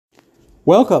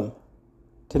Welcome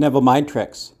to Neville Mind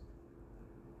Tricks.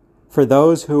 For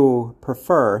those who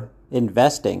prefer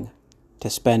investing to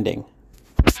spending.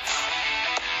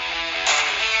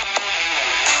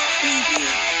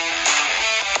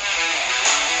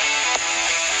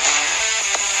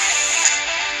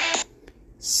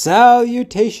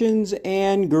 Salutations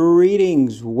and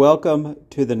greetings. Welcome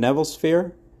to the Neville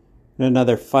Sphere and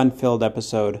another fun-filled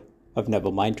episode of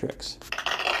Neville Mind Tricks.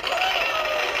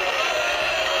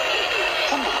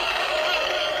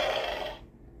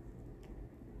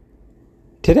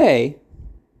 Today,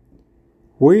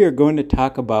 we are going to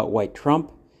talk about why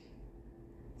Trump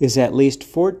is at least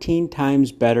 14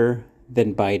 times better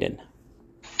than Biden.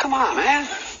 Come on, man.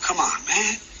 Come on,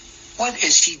 man. What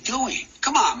is he doing?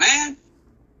 Come on, man.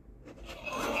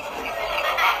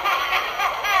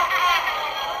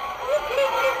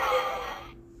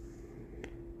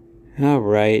 All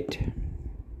right.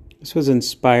 This was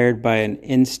inspired by an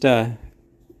Instagram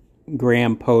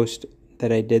post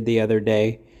that I did the other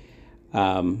day.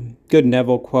 Good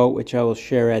Neville quote, which I will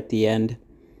share at the end,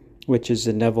 which is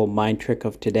the Neville mind trick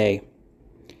of today.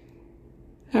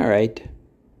 All right.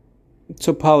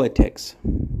 So politics.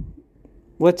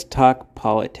 Let's talk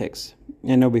politics.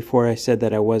 I know before I said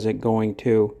that I wasn't going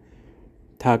to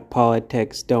talk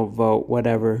politics, don't vote,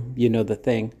 whatever, you know the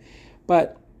thing.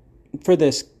 But for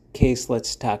this case,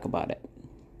 let's talk about it.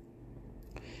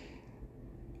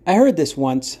 I heard this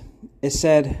once. It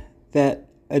said that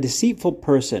a deceitful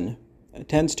person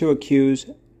tends to accuse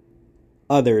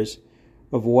others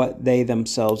of what they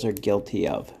themselves are guilty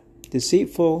of.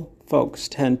 Deceitful folks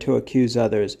tend to accuse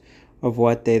others of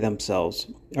what they themselves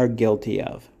are guilty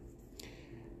of.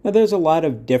 Now, there's a lot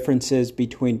of differences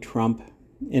between Trump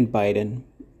and Biden.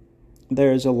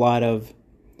 There's a lot of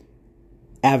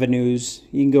avenues.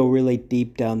 You can go really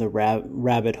deep down the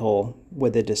rabbit hole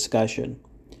with a discussion.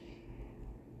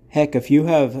 Heck, if you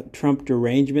have Trump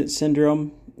derangement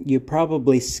syndrome, you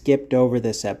probably skipped over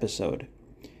this episode.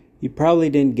 You probably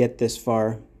didn't get this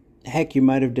far. Heck, you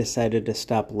might have decided to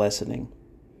stop listening.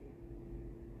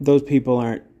 Those people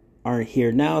aren't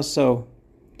here now, so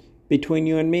between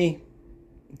you and me,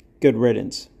 good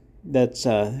riddance. That's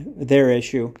their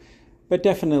issue, but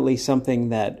definitely something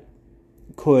that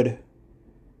could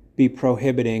be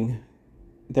prohibiting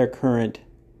their current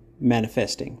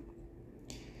manifesting.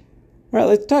 All right,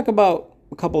 let's talk about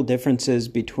a couple differences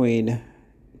between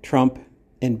Trump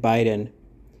and Biden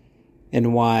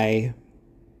and why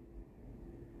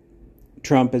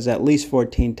Trump is at least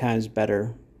 14 times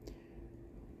better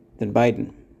than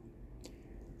Biden.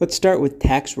 Let's start with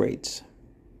tax rates.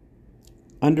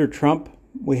 Under Trump,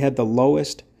 we had the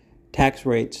lowest tax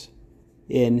rates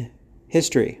in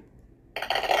history.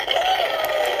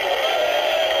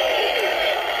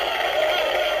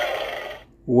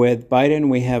 With Biden,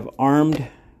 we have armed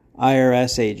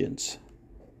IRS agents.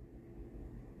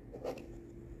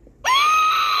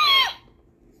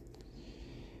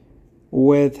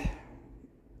 With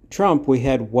Trump, we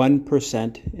had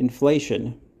 1%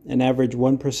 inflation, an average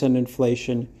 1%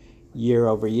 inflation year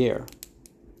over year.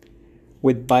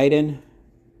 With Biden,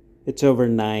 it's over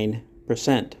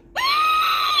 9%.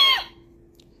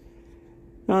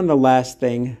 Now, and the last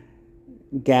thing,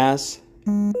 gas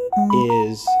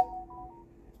is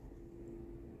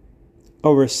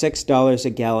over $6 a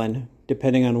gallon,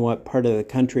 depending on what part of the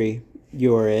country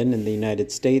you are in the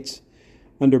United States.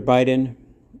 Under Biden,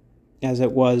 as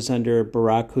it was under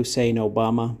Barack Hussein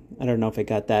Obama. I don't know if it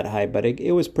got that high, but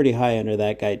it was pretty high under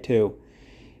that guy too.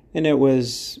 And it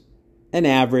was an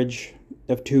average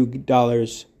of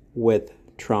 $2 with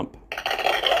Trump.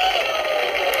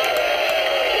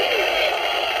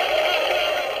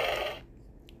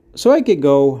 So I could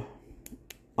go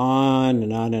on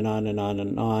and on and on and on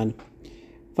and on.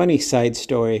 Funny side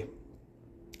story.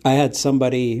 I had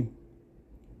somebody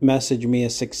message me a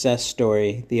success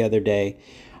story the other day.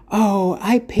 Oh,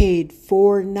 I paid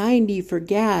 $4.90 for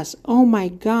gas. Oh my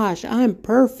gosh, I'm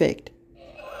perfect.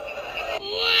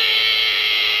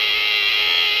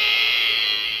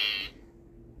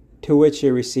 To which I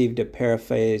received a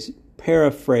paraphrased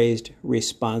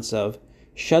response of,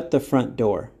 shut the front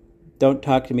door. Don't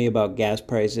talk to me about gas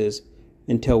prices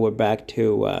until we're back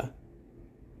to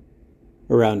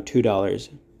around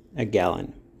 $2 a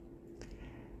gallon.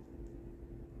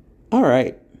 All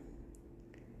right.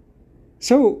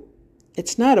 So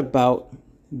it's not about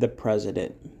the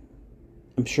president.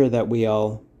 I'm sure that we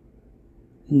all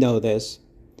know this.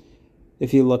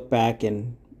 If you look back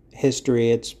in history,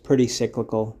 it's pretty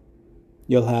cyclical.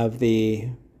 You'll have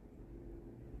they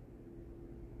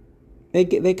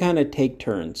kind of take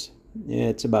turns.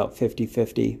 It's about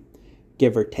 50-50,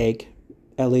 give or take,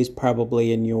 at least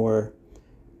probably in your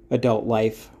adult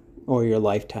life or your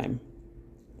lifetime.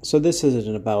 So this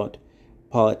isn't about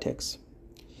politics.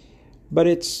 But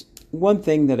it's one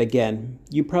thing that, again,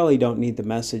 you probably don't need the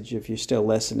message if you're still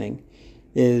listening,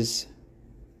 is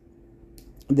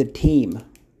the team,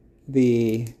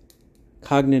 the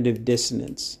cognitive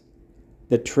dissonance,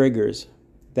 the triggers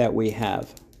that we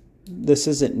have. This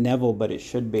isn't Neville, but it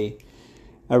should be.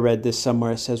 I read this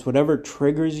somewhere. It says, whatever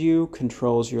triggers you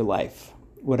controls your life.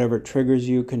 Whatever triggers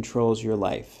you controls your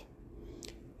life.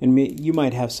 And you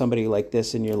might have somebody like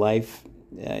this in your life.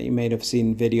 You may have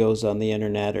seen videos on the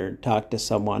internet or talked to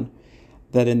someone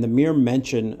that in the mere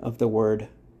mention of the word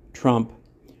Trump,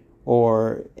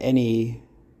 or any,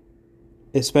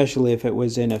 especially if it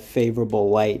was in a favorable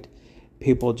light,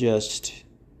 people just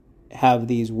have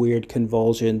these weird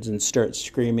convulsions and start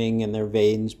screaming, and their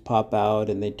veins pop out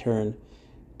and they turn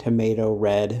tomato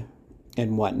red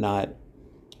and whatnot.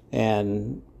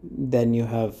 And then you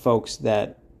have folks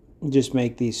that just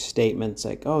make these statements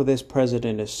like, oh, this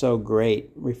president is so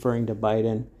great, referring to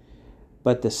Biden.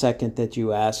 But the second that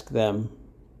you ask them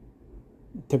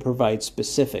to provide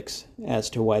specifics as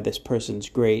to why this person's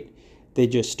great, they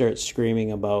just start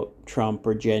screaming about Trump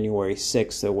or January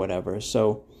 6th or whatever.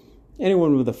 So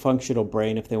anyone with a functional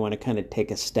brain, if they want to kind of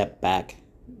take a step back,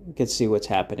 can see what's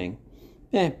happening.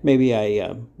 Maybe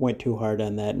I went too hard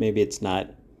on that. Maybe it's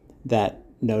not that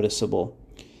noticeable.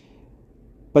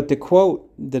 But the quote,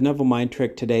 the Neville mind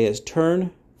trick today is,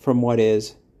 turn from what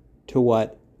is to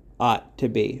what ought to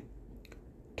be.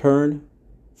 Turn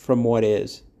from what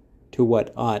is to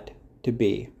what ought to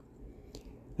be.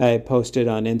 I posted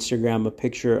on Instagram a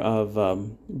picture of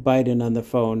Biden on the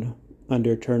phone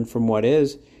under turn from what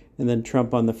is, and then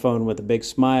Trump on the phone with a big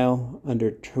smile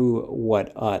under to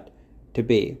what ought to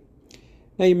be.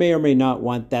 Now, you may or may not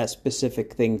want that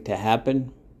specific thing to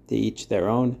happen, to each their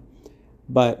own,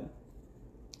 but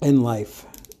in life,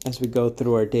 as we go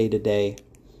through our day-to-day,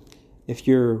 if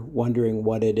you're wondering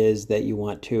what it is that you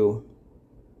want to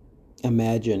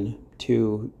imagine,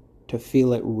 to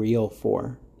feel it real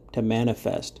for, to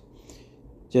manifest,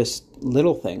 just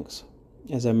little things.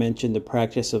 As I mentioned, the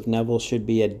practice of Neville should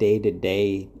be a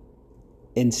day-to-day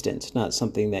instance, not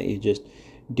something that you just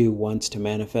do once to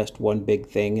manifest one big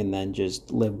thing and then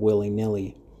just live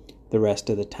willy-nilly the rest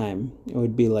of the time. It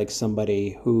would be like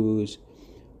somebody who's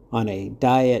on a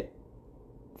diet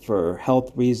for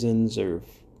health reasons or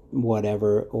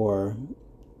whatever, or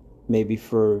maybe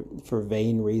for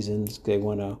vain reasons. They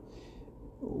want to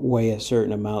weigh a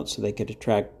certain amount so they could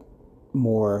attract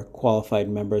more qualified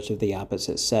members of the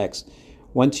opposite sex.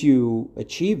 Once you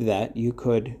achieve that, you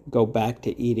could go back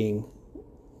to eating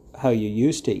how you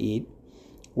used to eat,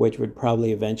 which would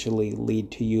probably eventually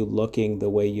lead to you looking the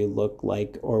way you look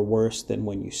like or worse than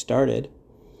when you started.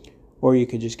 Or you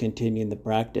could just continue in the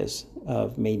practice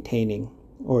of maintaining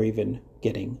or even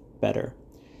getting better.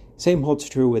 Same holds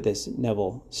true with this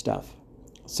Neville stuff.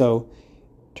 So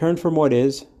turn from what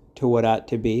is to what ought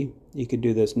to be. You could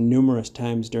do this numerous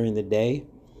times during the day.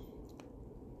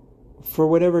 For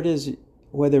whatever it is,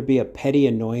 whether it be a petty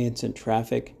annoyance in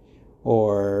traffic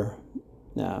or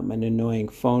an annoying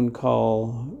phone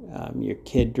call, your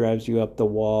kid drives you up the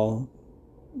wall,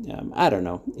 I don't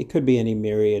know. It could be any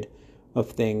myriad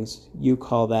of things. You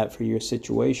call that for your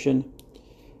situation.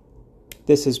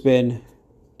 This has been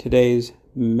today's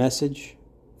message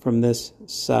from this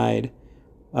side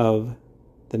of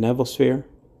the Neville sphere.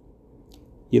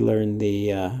 You learn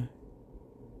the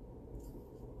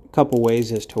couple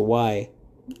ways as to why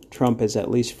Trump is at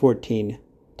least 14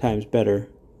 times better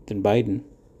than Biden.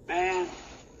 Man,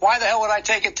 why the hell would I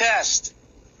take a test?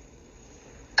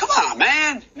 Come on,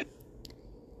 man.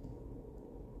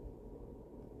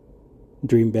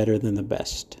 Dream better than the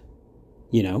best,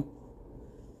 you know?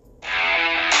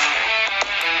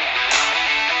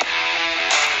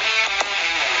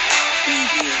 Be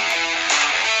here.